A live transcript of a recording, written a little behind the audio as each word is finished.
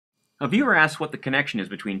A viewer asks what the connection is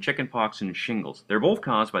between chickenpox and shingles. They're both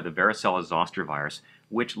caused by the Varicella zoster virus,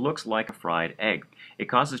 which looks like a fried egg. It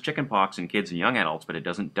causes chickenpox in kids and young adults, but it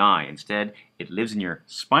doesn't die. Instead, it lives in your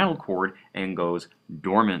spinal cord and goes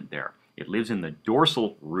dormant there. It lives in the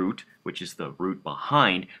dorsal root, which is the root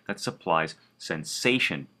behind that supplies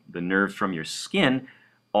sensation. The nerves from your skin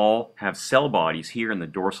all have cell bodies here in the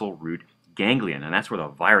dorsal root ganglion, and that's where the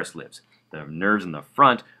virus lives. The nerves in the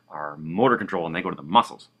front are motor control, and they go to the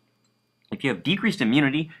muscles. If you have decreased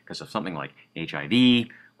immunity because of something like HIV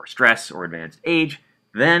or stress or advanced age,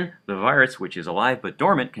 then the virus, which is alive but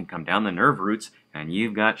dormant, can come down the nerve roots and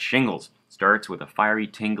you've got shingles. Starts with a fiery,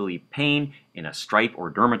 tingly pain in a stripe or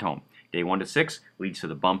dermatome. Day 1 to 6 leads to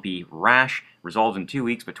the bumpy rash, resolves in 2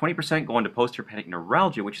 weeks, but 20% go into post-herpetic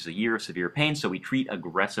neuralgia, which is a year of severe pain, so we treat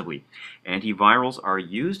aggressively. Antivirals are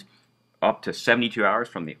used up to 72 hours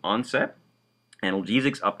from the onset.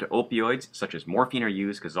 Analgesics up to opioids, such as morphine, are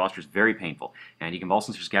used because zoster is very painful.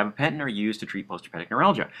 Anticonvulsants such as gabapentin are used to treat post-herpetic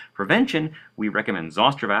neuralgia. Prevention, we recommend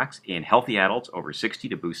Zostervax in healthy adults over 60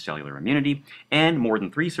 to boost cellular immunity, and more than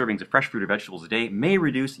 3 servings of fresh fruit or vegetables a day may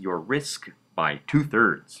reduce your risk by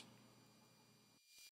 2/3.